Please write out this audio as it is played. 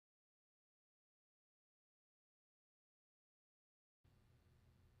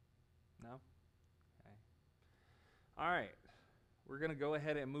All right, we're going to go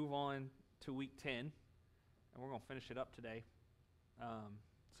ahead and move on to week 10, and we're going to finish it up today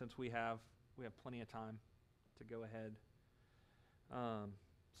since we have plenty of time to go ahead. All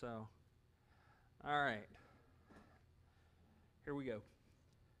right, here we go.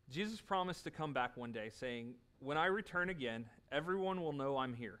 Jesus promised to come back one day, saying, "When I return again, everyone will know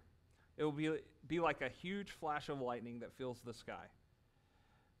I'm here. It will be like a huge flash of lightning that fills the sky."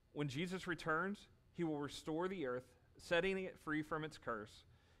 When Jesus returns, he will restore the earth, setting it free from its curse.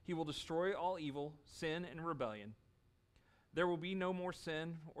 He will destroy all evil, sin, and rebellion. There will be no more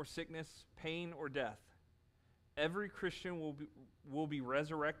sin or sickness, pain, or death. Every Christian will be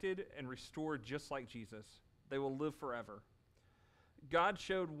resurrected and restored just like Jesus. They will live forever. God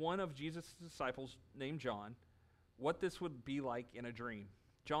showed one of Jesus' disciples, named John, what this would be like in a dream.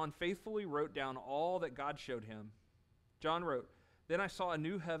 John faithfully wrote down all that God showed him. John wrote, "Then I saw a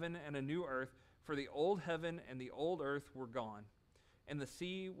new heaven and a new earth, for the old heaven and the old earth were gone, and the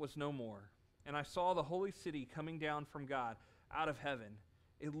sea was no more. And I saw the holy city coming down from God out of heaven.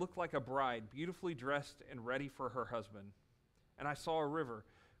 It looked like a bride, beautifully dressed and ready for her husband. And I saw a river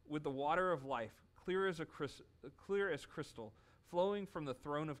with the water of life, clear as crystal, flowing from the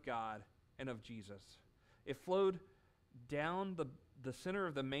throne of God and of Jesus. It flowed down the center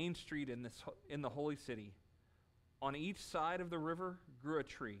of the main street in the holy city. On each side of the river grew a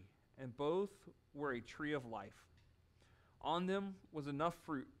tree, and both were a tree of life. On them was enough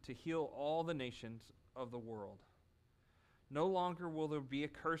fruit to heal all the nations of the world. No longer will there be a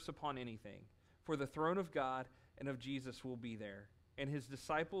curse upon anything, for the throne of God and of Jesus will be there, and his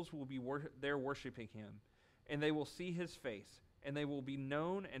disciples will be there worshiping him, and they will see his face, and they will be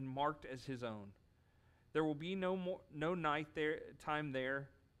known and marked as his own. There will be no night time there,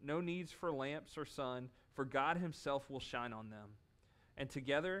 no needs for lamps or sun, for God himself will shine on them. And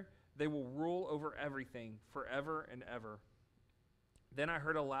together they will rule over everything forever and ever." Then I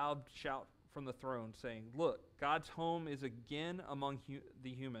heard a loud shout from the throne saying, "Look, God's home is again among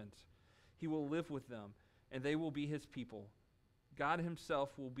the humans. He will live with them, and they will be his people. God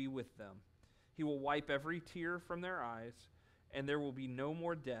himself will be with them. He will wipe every tear from their eyes, and there will be no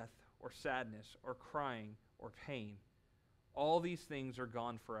more death or sadness or crying or pain. All these things are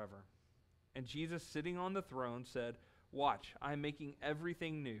gone forever." And Jesus, sitting on the throne, said, "Watch, I am making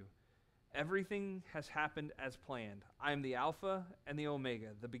everything new. Everything has happened as planned. I am the Alpha and the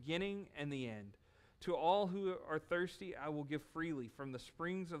Omega, the beginning and the end. To all who are thirsty, I will give freely from the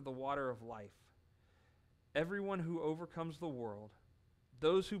springs of the water of life. Everyone who overcomes the world,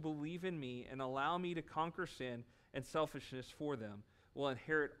 those who believe in me and allow me to conquer sin and selfishness for them, will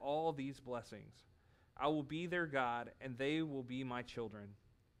inherit all these blessings. I will be their God, and they will be my children.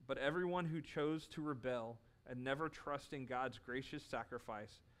 But everyone who chose to rebel and never trust in God's gracious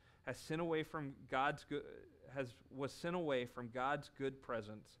sacrifice was sent away from God's good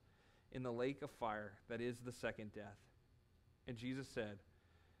presence in the lake of fire that is the second death." And Jesus said,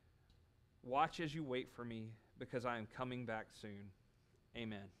 "Watch as you wait for me, because I am coming back soon."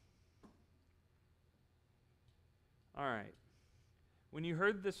 Amen. All right. When you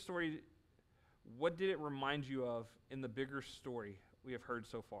heard this story, what did it remind you of in the bigger story we have heard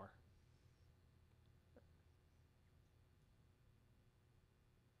so far?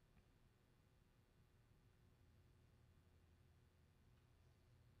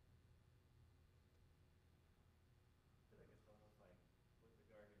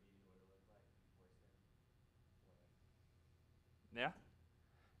 Yeah?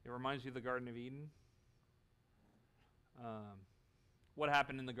 It reminds you of the Garden of Eden? What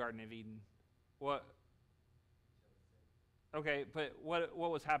happened in the Garden of Eden? What? Okay, but what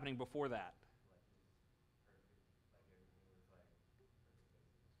was happening before that?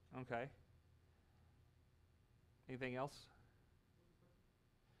 Okay. Anything else?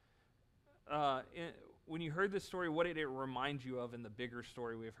 When you heard this story, what did it remind you of in the bigger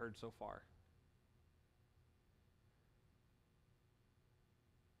story we've heard so far?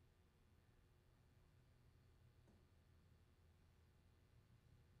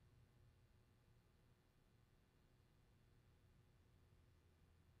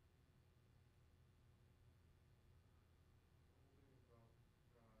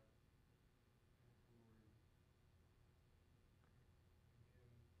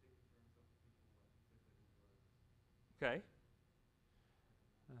 Okay.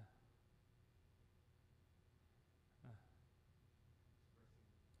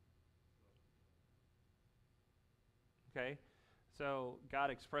 Okay. So God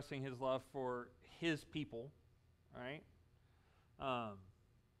expressing his love for his people, right?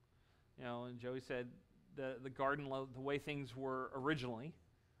 And Joey said the garden, the way things were originally.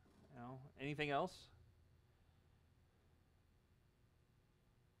 Anything else?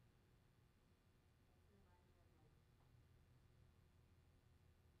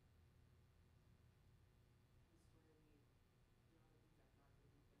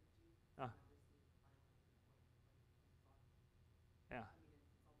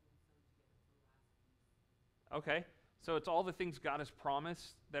 Okay, so it's all the things God has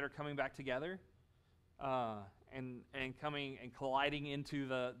promised that are coming back together, and coming and colliding into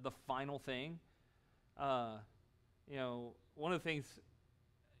the final thing. One of the things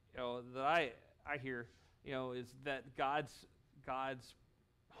that I hear is that God's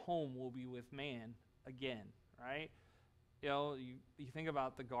home will be with man again, right? You think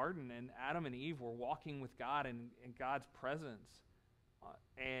about the garden, and Adam and Eve were walking with God in God's presence,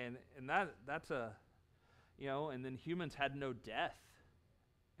 and that's a and then humans had no death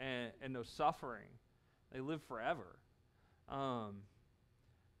and no suffering. They lived forever. And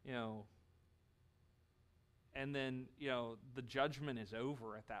then, the judgment is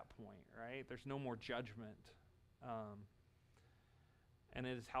over at that point, right? There's no more judgment. And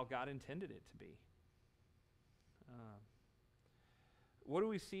it is how God intended it to be. What do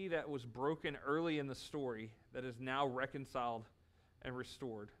we see that was broken early in the story that is now reconciled and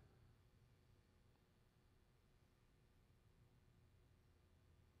restored?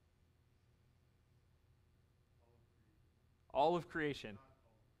 All of creation.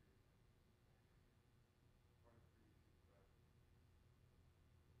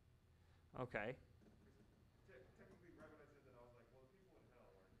 Okay. Technically, right when I said that, I was like, well, the people in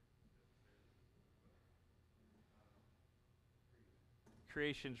hell aren't necessarily.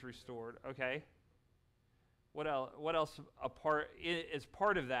 Creation's restored. Okay. What else? What else? Is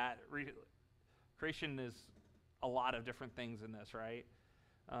part of that? Creation is a lot of different things in this, right?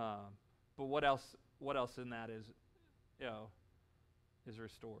 But what else? What else in that is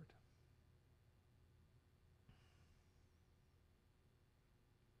restored?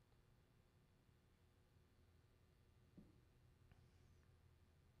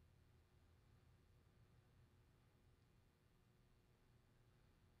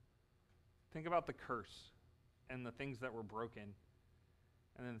 Think about the curse and the things that were broken,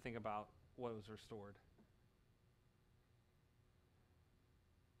 and then think about what was restored.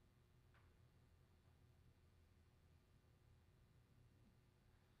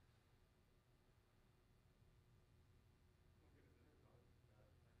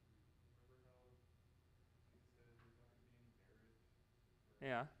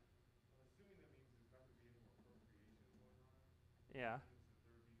 Yeah. I'm assuming that means there's not going to be any more procreation going on. Yeah.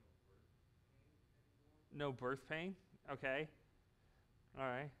 That means that there would be no birth pain anymore. No birth pain? Okay. All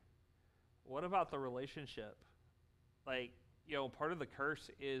right. What about the relationship? Like, part of the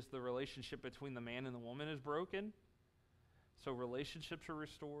curse is the relationship between the man and the woman is broken. So relationships are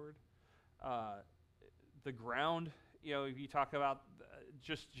restored. The ground, if you talk about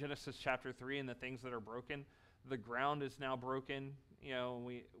just Genesis chapter 3 and the things that are broken, the ground is now broken.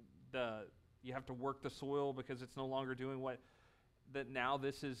 You have to work the soil because it's no longer doing that now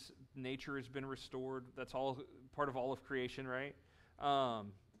nature has been restored. That's all part of all of creation, right?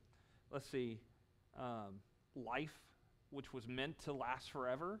 Let's see. Life, which was meant to last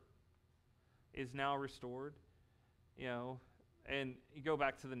forever, is now restored. And you go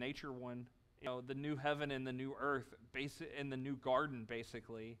back to the nature one, the new heaven and the new earth, and the new garden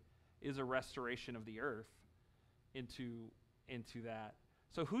basically is a restoration of the earth into that.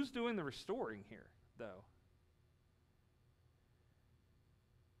 So who's doing the restoring here, though?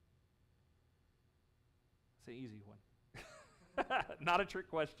 It's an easy one. Not a trick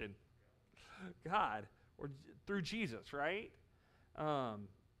question. God, or through Jesus, right?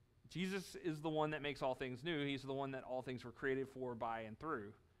 Jesus is the one that makes all things new. He's the one that all things were created for, by, and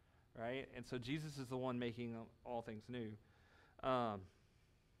through, right? And so Jesus is the one making all things new. How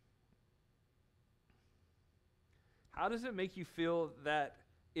does it make you feel that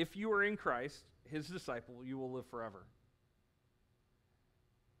if you are in Christ, his disciple, you will live forever?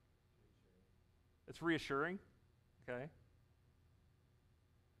 It's reassuring. Okay.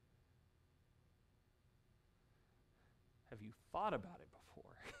 Have you thought about it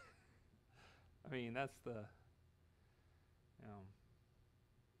before? I mean, that's the,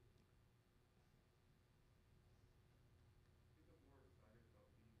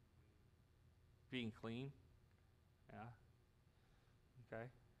 being clean. Yeah. Okay. I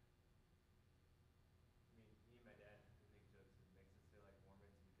mean, me and my dad, we make jokes. It makes us feel like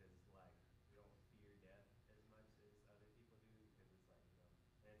Mormons because, like, we don't fear death as much as other people do because it's like,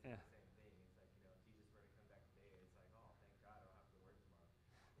 and it's Yeah. the same thing. It's like, if Jesus were to come back today, it's like, oh, thank God I don't have to go to work tomorrow.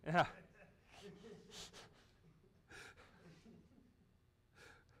 Yeah.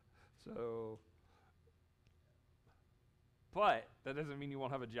 So, but that doesn't mean you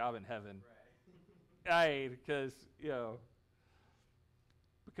won't have a job in heaven. Right. Because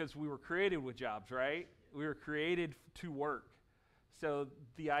we were created with jobs, right? Yeah. We were created to work. So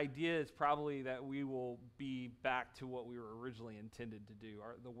the idea is probably that we will be back to what we were originally intended to do,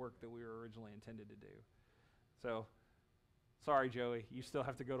 the work that we were originally intended to do. So, sorry, Joey, you still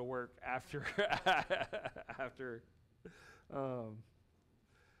have to go to work after after. Um,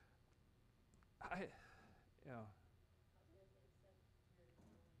 I, you know,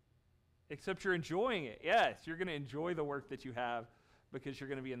 except you're enjoying it. Yes, you're going to enjoy the work that you have because you're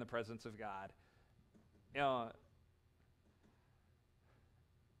going to be in the presence of God. You know,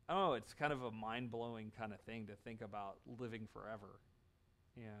 I don't know, it's kind of a mind-blowing kind of thing to think about living forever.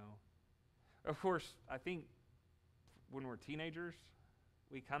 You know, of course, I think when we're teenagers,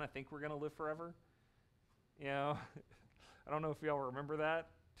 we kind of think we're going to live forever. You know, I don't know if y'all remember that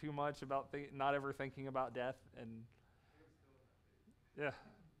too much about not ever thinking about death. And yeah.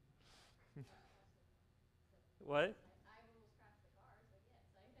 What?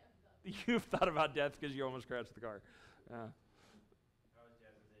 You've thought about death because you almost crashed the car. I was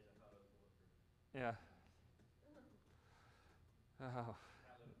Jasmine's age. I thought it was bulletproof. Yeah. Oh.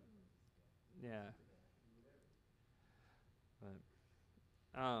 Not living my choices. Yeah.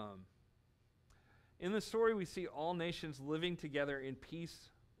 But, in the story, we see all nations living together in peace,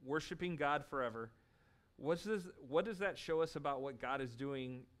 worshiping God forever. What does that show us about what God is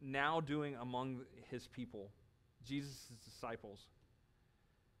doing among his people, Jesus' disciples?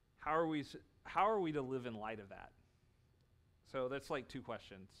 How are we to live in light of that? So that's like two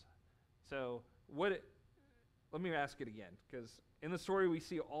questions. So let me ask it again, because in the story we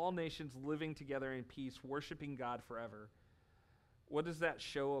see all nations living together in peace, worshiping God forever. What does that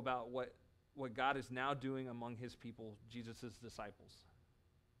show about what God is now doing among his people, Jesus' disciples?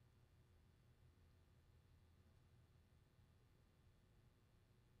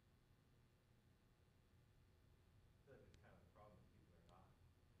 I feel like it's kind of a problem if people are not.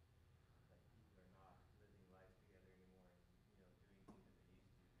 Like, people are not living life together anymore and, doing things that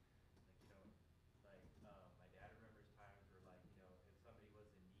they used to. Like, my dad remembers times where, like, if somebody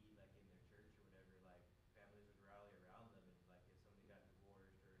was in need, like, in their church or whatever, like, families would rally around them. And, like, if somebody got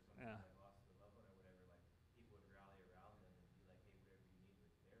divorced or somebody, Yeah. like, lost a loved one or whatever, like, people would rally around them and be like, hey, whatever you need,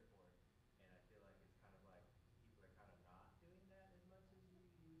 we're there for. And I feel like it's kind of like people are kind of not doing that as much as you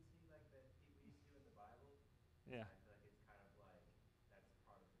would see, like, that people used to do in the Bible. Yeah. I feel like it's kind of like that's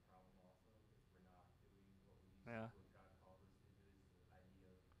part of the problem also, is we're not doing what we used Yeah. to, what God called us to do, is the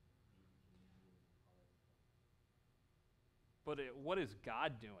idea of being community and all that stuff. But what is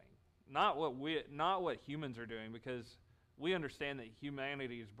God doing? Not what humans are doing, because we understand that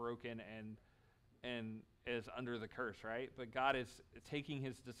humanity is broken and is under the curse, right? But God is taking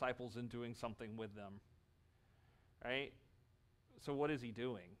his disciples and doing something with them, right? So what is he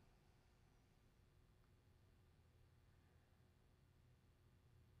doing?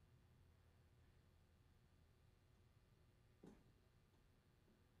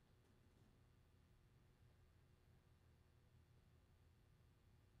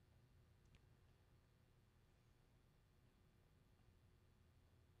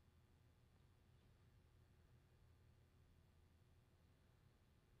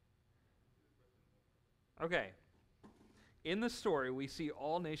 Okay. In the story, we see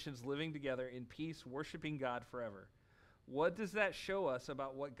all nations living together in peace, worshiping God forever. What does that show us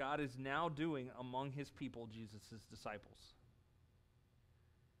about what God is now doing among his people, Jesus' disciples?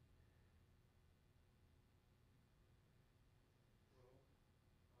 Well, one,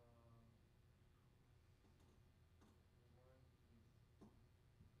 he's cleansing them Okay. of their sins so that they make it that far, and he holds them so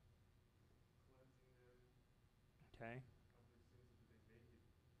that they can persevere to the end. He's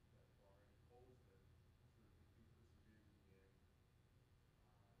also beginning to restore them in a way they're going to get ready for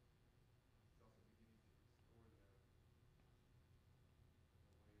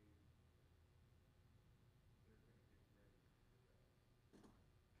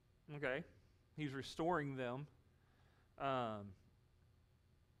that. Okay. He's restoring them.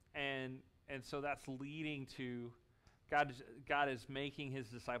 And so that's leading to God is making his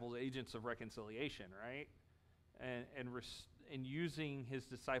disciples agents of reconciliation, right? And using his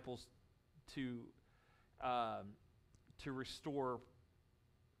disciples to restore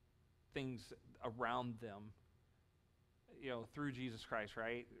things around them, through Jesus Christ,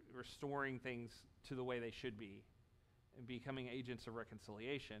 right? Restoring things to the way they should be and becoming agents of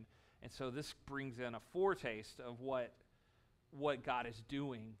reconciliation. And so this brings in a foretaste of what God is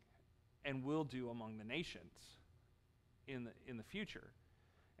doing and will do among the nations in the future.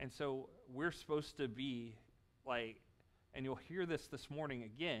 And so we're supposed to be like, and you'll hear this morning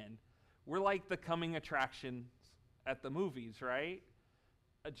again, we're like the coming attractions at the movies, right?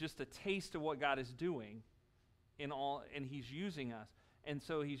 Just a taste of what God is doing and he's using us. And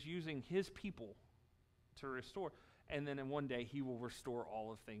so he's using his people to restore. And then in one day he will restore all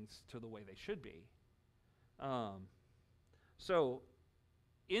of things to the way they should be. So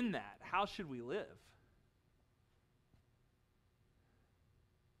in that, how should we live?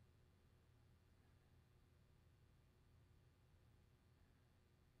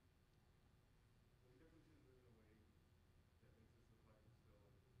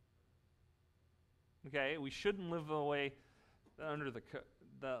 Okay, we shouldn't live a way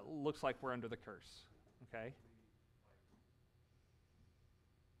that looks like we're under the curse. Okay,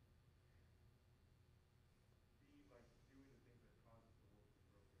 Be like doing the things that causes the world to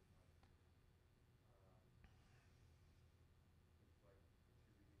be broken, it's like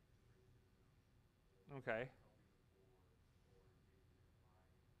contributing to racism or okay, helping the poor or engaging in lying,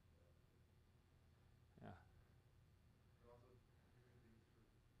 yeah, but also doing things for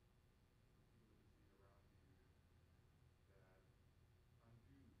people to see around you that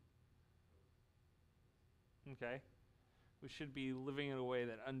undo those. okay. We should be living in a way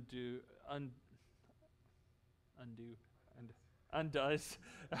that undo, undoes.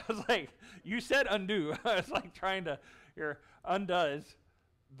 I was like, you said undo. I was like trying to here undoes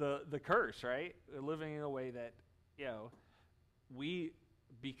the curse, right? We're living in a way that, you know, we,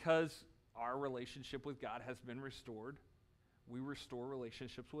 because our relationship with God has been restored, we restore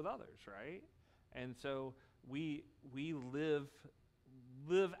relationships with others, right? And so we live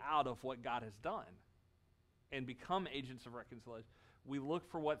out of what God has done and become agents of reconciliation. We look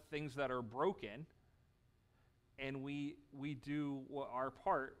for what things that are broken, and we do our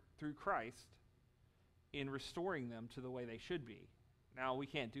part through Christ in restoring them to the way they should be. Now we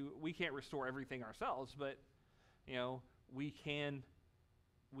can't restore everything ourselves, but you know, we can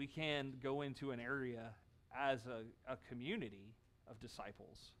go into an area as a community of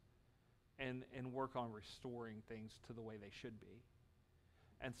disciples and work on restoring things to the way they should be.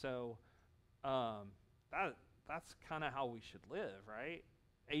 And so that's kind of how we should live, right?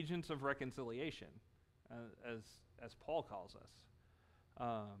 Agents of reconciliation, as Paul calls us.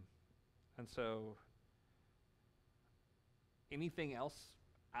 And so, anything else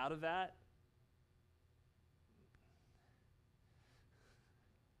out of that?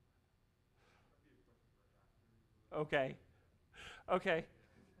 Okay. Okay.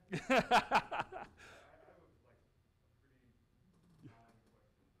 I have a, like a pretty long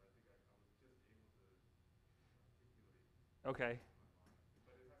question, but I think I was just able to articulate Okay. in my mind.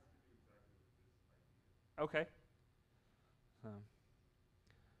 But it has to do exactly with this idea. Okay.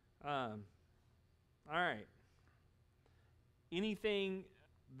 All right. Anything?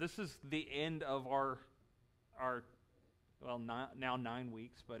 This is the end of our well, now 9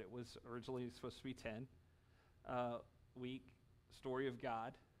 weeks, but it was originally supposed to be 10 week story of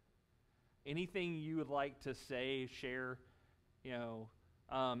God. Anything you would like to say, share? You know,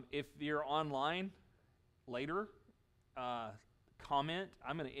 if you're online later, comment.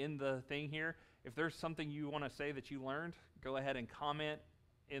 I'm going to end the thing here. If there's something you want to say that you learned, go ahead and comment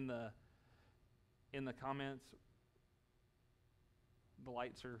in the comments. The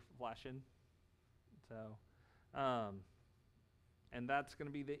lights are flashing. So, and that's going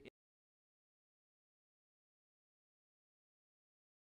to be the